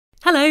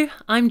Hello,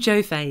 I'm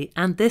Jo Fay,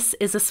 and this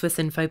is a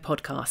SwissInfo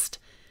podcast.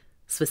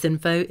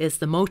 SwissInfo is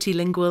the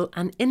multilingual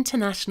and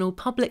international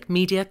public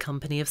media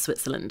company of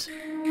Switzerland.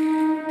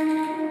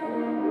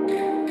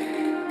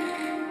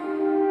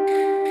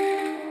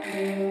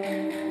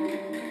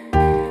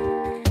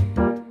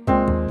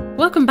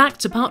 Welcome back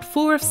to part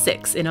 4 of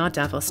 6 in our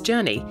Davos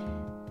journey.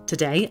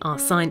 Today, our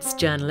science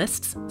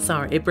journalists,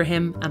 Sarah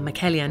Ibrahim and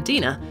Michele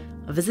Andina,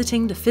 are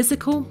visiting the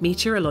Physical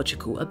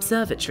Meteorological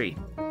Observatory.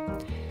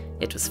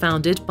 It was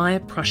founded by a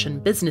Prussian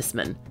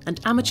businessman and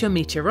amateur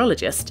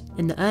meteorologist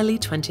in the early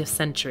 20th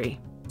century.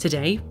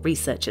 Today,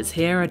 researchers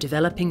here are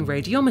developing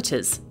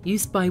radiometers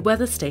used by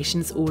weather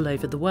stations all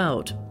over the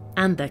world,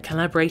 and they're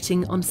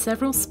collaborating on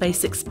several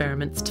space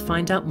experiments to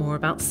find out more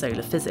about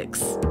solar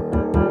physics.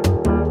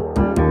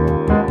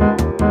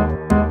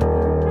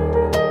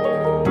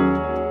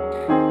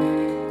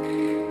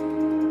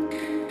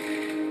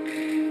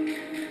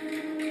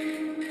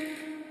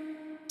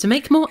 To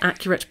make more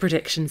accurate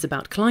predictions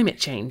about climate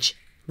change,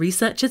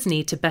 researchers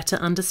need to better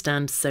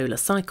understand solar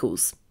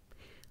cycles.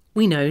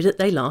 We know that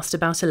they last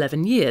about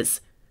 11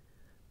 years.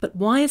 But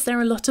why is there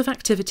a lot of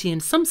activity in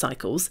some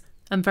cycles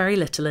and very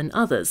little in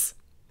others?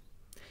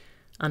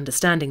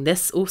 Understanding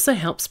this also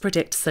helps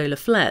predict solar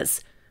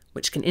flares,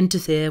 which can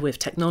interfere with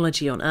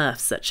technology on Earth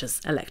such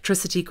as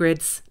electricity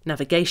grids,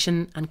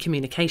 navigation and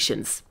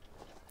communications.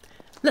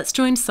 Let's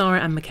join Sarah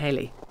and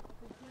Michele.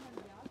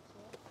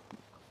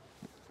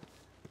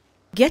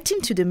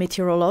 Getting to the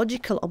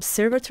Meteorological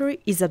Observatory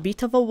is a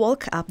bit of a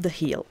walk up the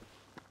hill.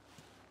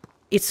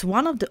 It's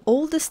one of the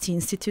oldest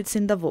institutes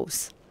in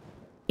Davos.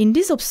 In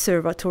this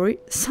observatory,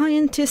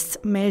 scientists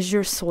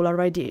measure solar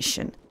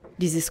radiation.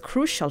 This is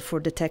crucial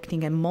for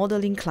detecting and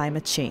modeling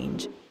climate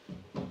change.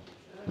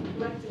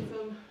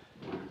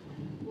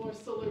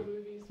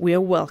 We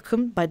are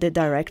welcomed by the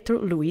director,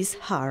 Louise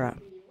Hara.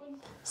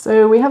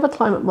 So we have a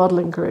climate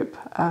modelling group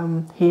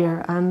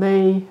here, and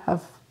they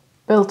have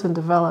built and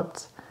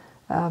developed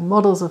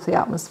models of the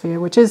atmosphere,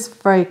 which is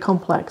very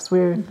complex.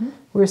 We're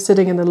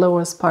sitting in the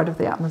lowest part of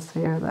the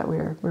atmosphere that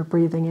we're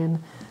breathing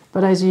in.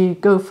 But as you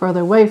go further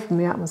away from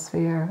the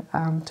atmosphere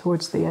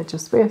towards the edge of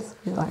space,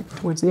 if you like,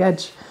 towards the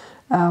edge,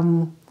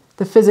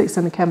 the physics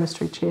and the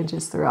chemistry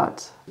changes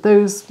throughout.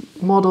 Those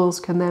models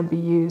can then be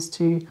used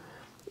to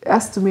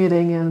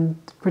estimating and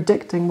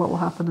predicting what will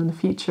happen in the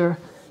future,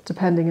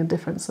 depending on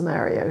different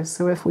scenarios.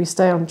 So if we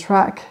stay on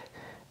track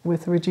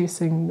with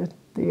reducing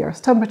the Earth's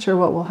temperature,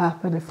 what will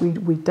happen? If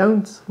we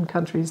don't, and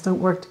countries don't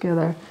work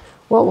together,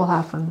 what will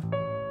happen?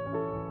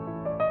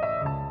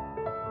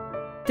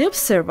 The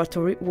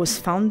observatory was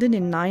founded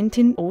in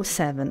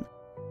 1907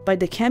 by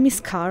the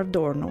chemist Carl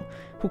Dorno,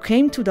 who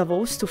came to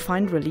Davos to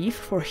find relief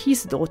for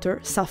his daughter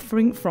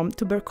suffering from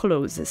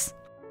tuberculosis.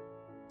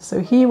 So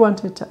he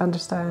wanted to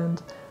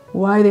understand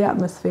why the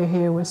atmosphere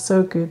here was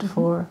so good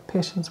for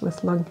patients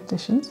with lung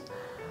conditions.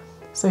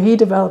 So he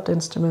developed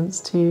instruments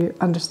to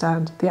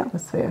understand the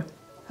atmosphere.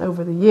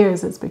 Over the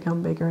years, it's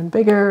become bigger and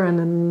bigger, and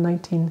in the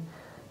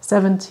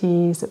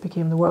 1970s, it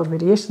became the World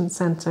Radiation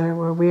Center,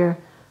 where we're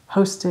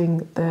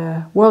hosting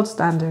the world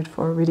standard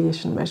for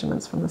radiation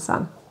measurements from the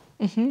sun.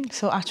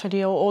 So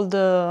actually, all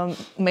the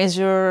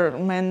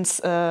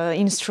measurements,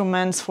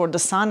 instruments for the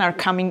sun are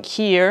coming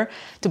here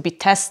to be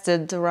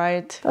tested,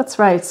 right? That's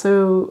right.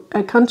 So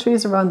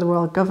countries around the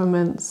world,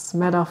 governments,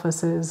 med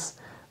offices,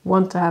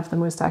 want to have the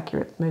most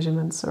accurate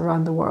measurements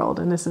around the world,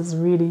 and this is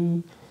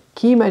really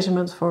key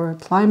measurements for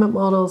climate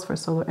models, for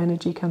solar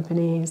energy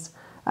companies,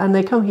 and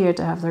they come here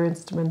to have their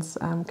instruments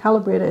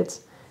calibrated.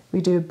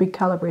 We do a big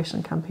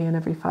calibration campaign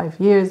every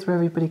 5 years where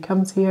everybody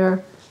comes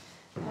here.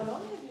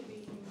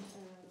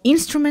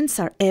 Instruments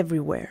are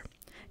everywhere,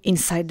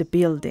 inside the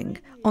building,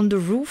 on the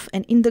roof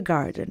and in the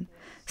garden.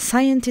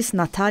 Scientist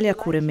Natalia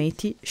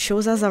Kuremeti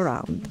shows us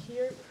around.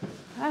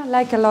 I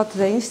like a lot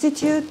the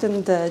institute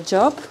and the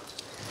job,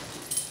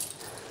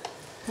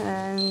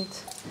 and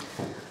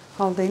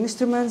all the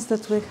instruments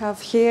that we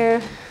have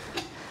here,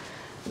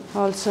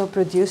 also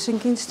producing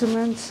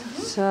instruments,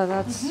 so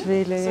that's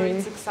really... So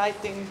it's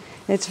exciting.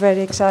 It's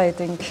very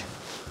exciting.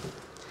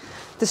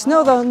 The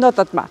snow though, not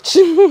that much.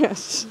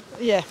 Yes.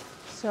 Yeah.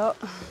 So,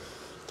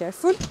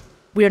 careful.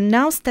 We are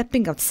now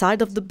stepping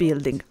outside of the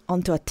building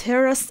onto a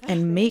terrace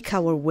and make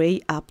our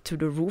way up to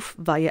the roof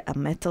via a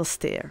metal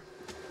stair.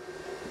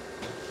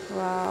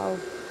 Wow.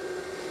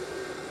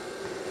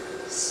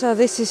 So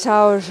this is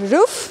our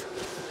roof.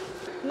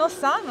 No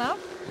sun, huh?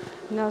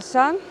 No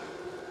sun,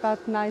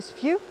 but nice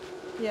view.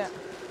 Yeah.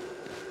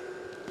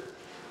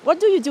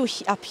 What do you do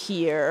up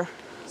here?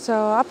 So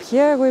up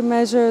here we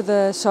measure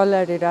the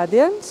solar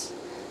irradiance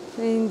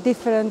in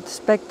different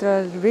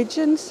spectral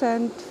regions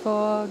and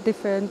for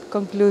different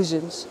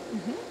conclusions.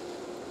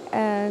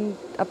 And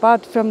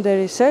apart from the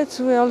research,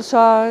 we also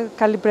are a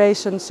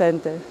calibration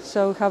center.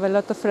 So we have a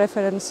lot of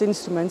reference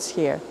instruments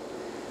here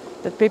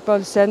that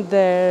people send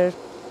their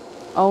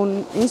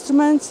own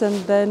instruments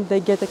and then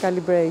they get a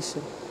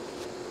calibration.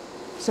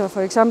 So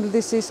for example,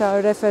 this is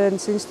our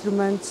reference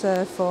instruments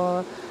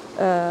for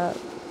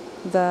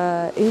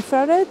the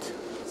infrared.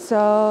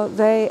 So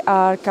they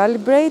are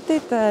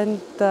calibrated, and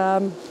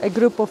a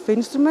group of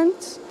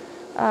instruments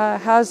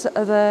has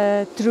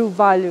the true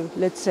value,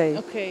 let's say.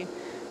 Okay.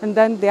 And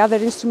then the other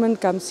instrument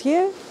comes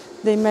here,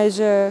 they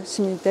measure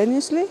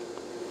simultaneously,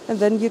 and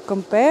then you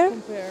compare.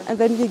 And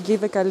then you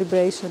give a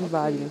calibration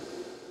value.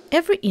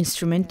 Every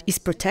instrument is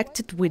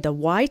protected with a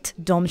white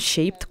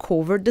dome-shaped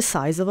cover the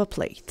size of a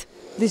plate.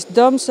 These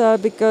domes are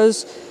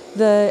because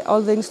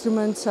all the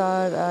instruments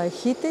are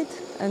heated,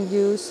 and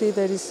you see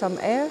there is some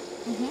air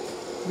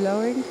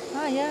blowing.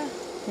 Ah, yeah.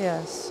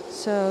 Yes,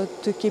 so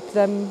to keep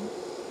them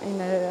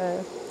in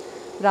a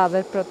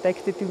rather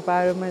protected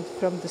environment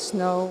from the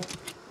snow.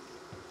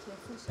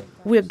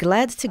 We're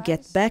glad to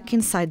get back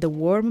inside the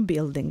warm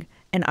building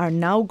and are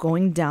now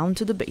going down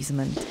to the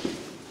basement.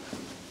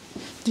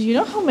 Do you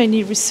know how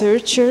many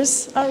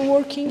researchers are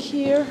working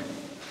here?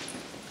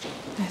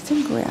 I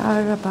think we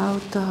are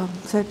about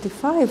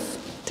 35.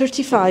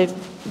 35.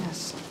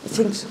 Yes, I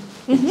think so.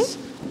 Yes.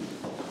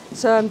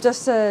 So I'm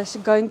just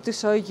going to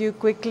show you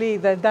quickly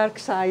the dark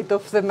side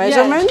of the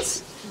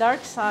measurements. Yes.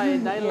 Dark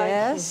side, I like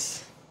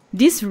Yes.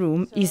 This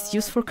room is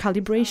used for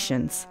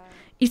calibrations.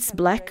 It's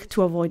black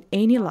to avoid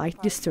any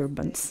light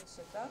disturbance.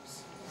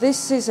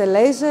 This is a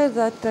laser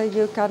that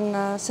you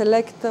can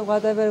select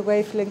whatever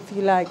wavelength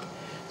you like.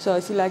 So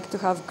if you like to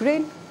have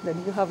green, then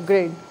you have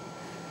green.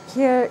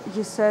 Here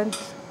you send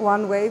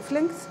one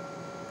wavelength,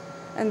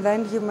 and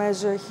then you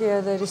measure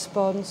here the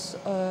response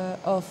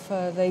of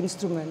the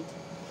instrument.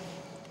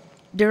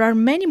 There are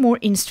many more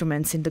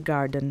instruments in the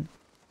garden.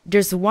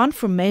 There's one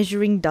for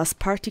measuring dust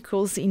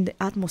particles in the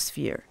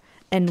atmosphere,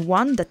 and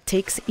one that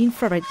takes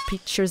infrared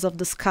pictures of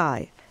the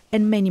sky,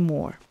 and many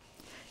more.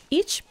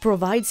 Each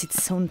provides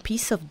its own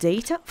piece of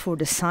data for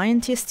the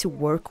scientists to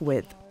work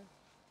with.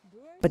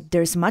 But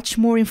there's much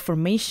more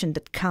information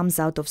that comes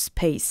out of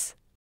space.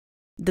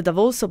 The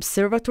Davos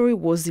Observatory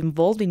was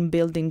involved in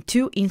building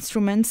 2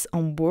 instruments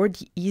on board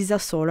the ESA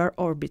Solar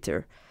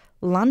Orbiter,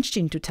 launched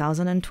in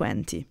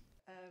 2020.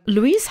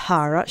 Louise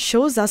Hara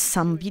shows us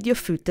some video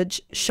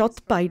footage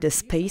shot by the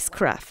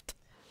spacecraft.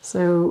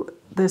 So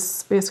this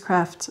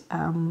spacecraft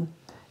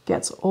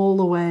gets all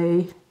the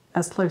way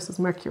as close as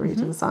Mercury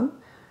to the Sun.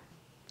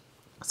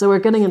 So we're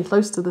getting in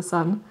close to the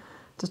Sun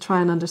to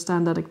try and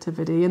understand that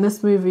activity. And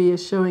this movie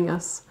is showing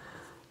us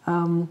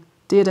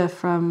data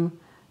from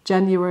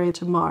January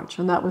to March,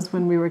 and that was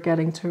when we were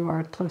getting to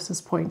our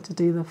closest point to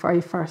do the very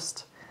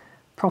first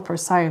proper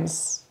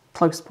science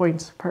close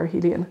point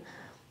perihelion.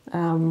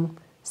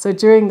 So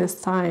during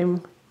this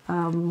time,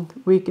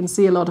 we can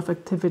see a lot of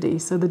activity.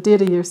 So the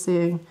data you're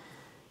seeing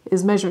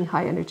is measuring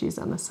high energies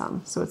on the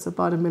Sun. So it's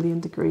about 1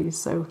 million degrees.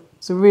 So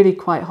really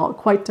quite hot,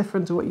 quite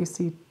different to what you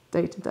see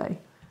day to day.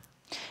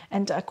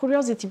 And a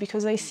curiosity,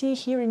 because I see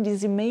here in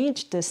this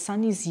image the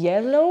Sun is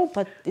yellow,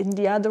 but in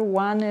the other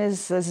one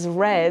is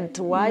red.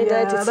 Why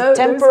that? It's a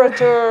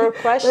temperature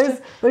question?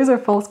 Those are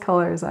false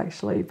colors,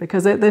 actually,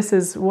 because this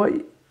is what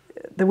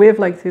the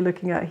wavelength you're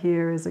looking at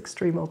here is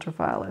extreme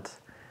ultraviolet.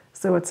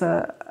 So it's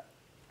a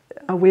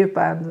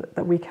waveband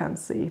that we can't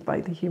see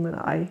by the human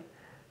eye.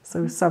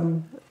 So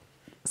some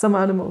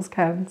animals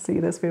can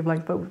see this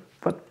wavelength,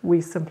 but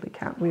we simply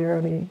can't. We are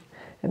only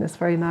in this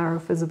very narrow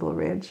visible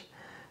range.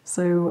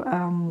 So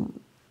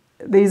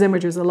these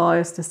images allow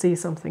us to see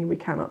something we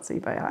cannot see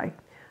by eye.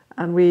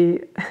 And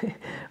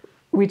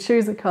we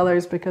choose the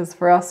colors because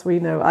for us,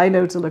 I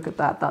know to look at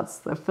that. That's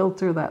the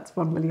filter, that's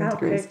 1 million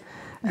degrees.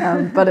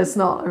 But it's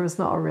not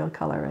a real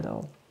color at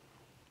all.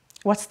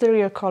 What's the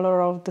real color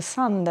of the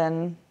Sun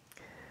then?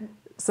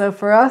 So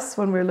for us,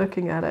 when we're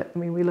looking at it,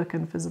 we look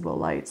in visible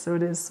light, so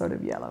it is sort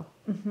of yellow.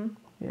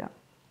 Yeah.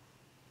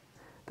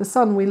 The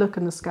Sun, we look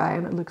in the sky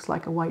and it looks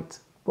like a white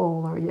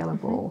ball or a yellow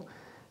ball.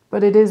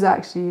 But it is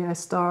actually a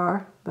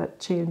star that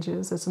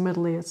changes. It's a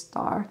middle-aged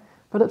star,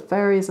 but it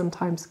varies on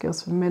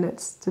timescales from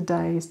minutes to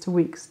days to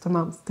weeks to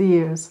months to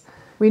years.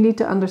 We need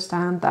to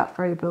understand that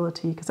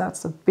variability because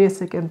that's a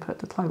basic input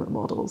to climate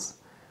models.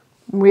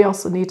 We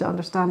also need to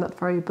understand that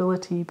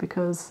variability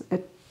because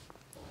it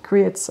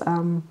creates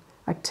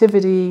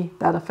activity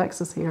that affects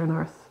us here on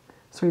Earth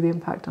through the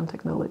impact on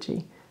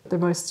technology. The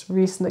most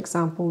recent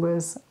example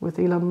was with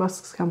Elon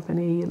Musk's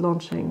company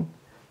launching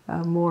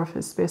more of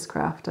his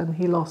spacecraft, and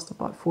he lost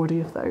about 40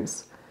 of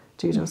those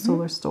due to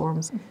solar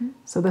storms.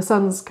 So the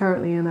Sun's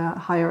currently in a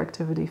higher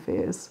activity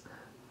phase.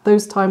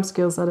 Those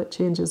timescales that it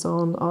changes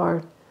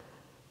on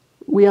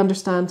we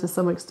understand to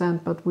some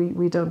extent, but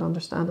we don't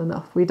understand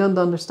enough. We don't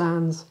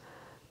understand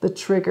the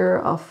trigger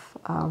of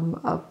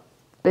a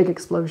big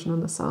explosion in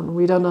the Sun.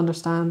 We don't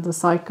understand the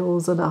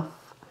cycles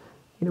enough.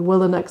 Will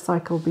the next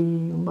cycle be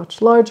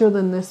much larger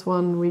than this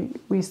one?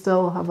 We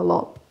still have a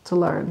lot to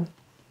learn.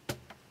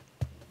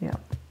 Yeah.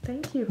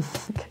 Thank you.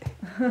 Okay.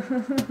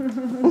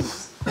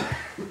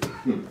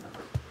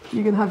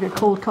 You can have your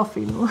cold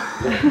coffee now.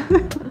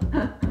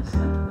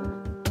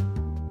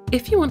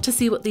 If you want to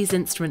see what these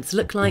instruments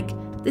look like,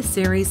 this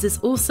series is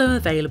also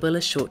available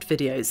as short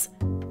videos.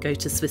 Go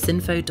to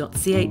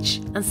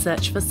swissinfo.ch and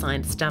search for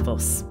Science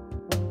Davos.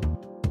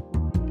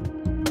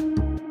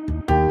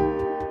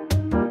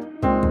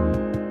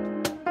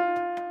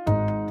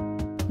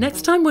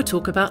 Next time we'll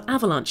talk about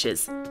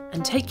avalanches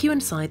and take you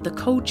inside the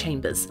cold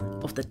chambers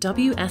of the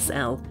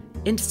WSL,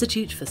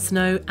 Institute for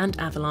Snow and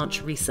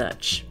Avalanche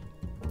Research.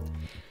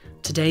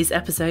 Today's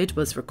episode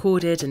was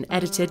recorded and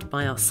edited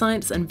by our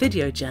science and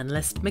video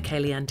journalist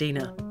Michele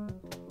Andina.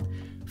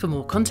 For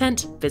more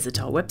content,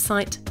 visit our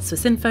website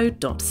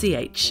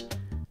swissinfo.ch.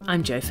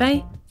 I'm Jo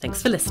Fay,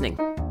 thanks for listening.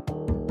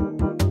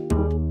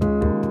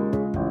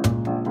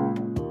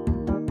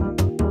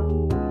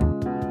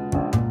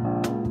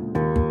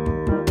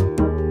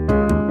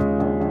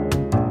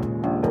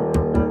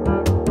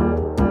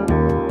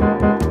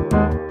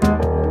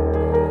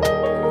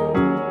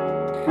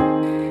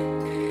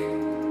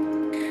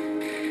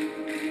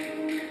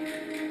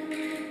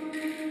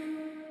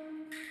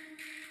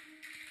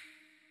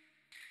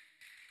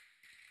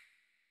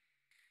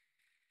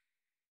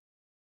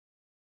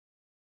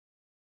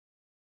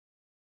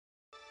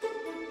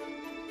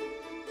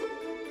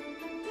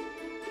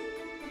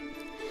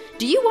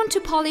 Do you want to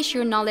polish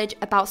your knowledge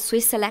about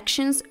Swiss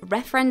elections,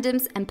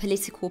 referendums and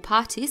political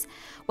parties,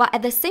 while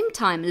at the same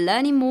time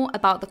learning more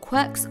about the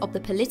quirks of the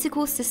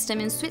political system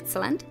in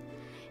Switzerland?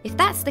 If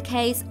that's the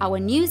case, our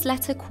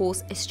newsletter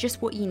course is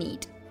just what you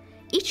need.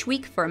 Each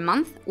week for a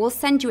month, we'll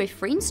send you a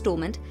free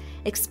installment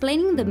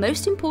explaining the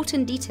most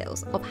important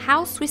details of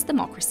how Swiss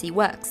democracy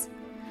works.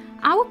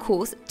 Our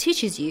course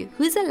teaches you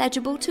who's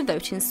eligible to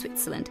vote in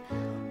Switzerland,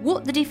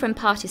 what the different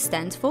parties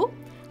stand for,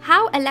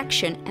 how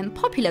election and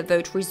popular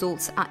vote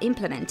results are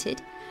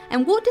implemented,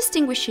 and what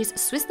distinguishes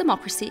Swiss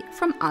democracy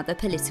from other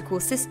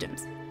political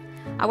systems.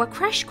 Our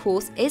crash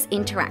course is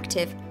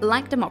interactive,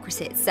 like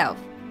democracy itself.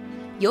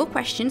 Your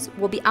questions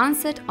will be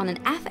answered on an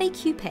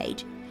FAQ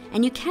page,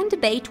 and you can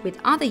debate with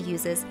other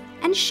users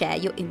and share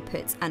your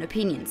inputs and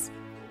opinions.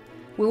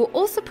 We will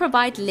also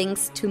provide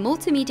links to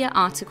multimedia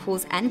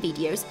articles and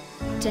videos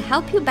to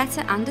help you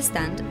better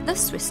understand the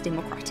Swiss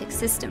democratic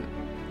system.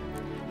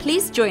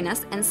 Please join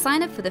us and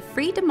sign up for the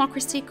free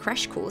Democracy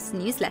Crash Course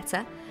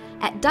newsletter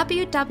at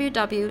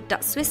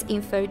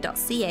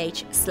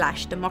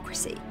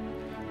www.swissinfo.ch/democracy.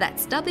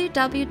 That's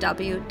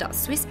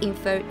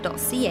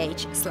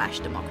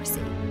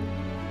www.swissinfo.ch/democracy.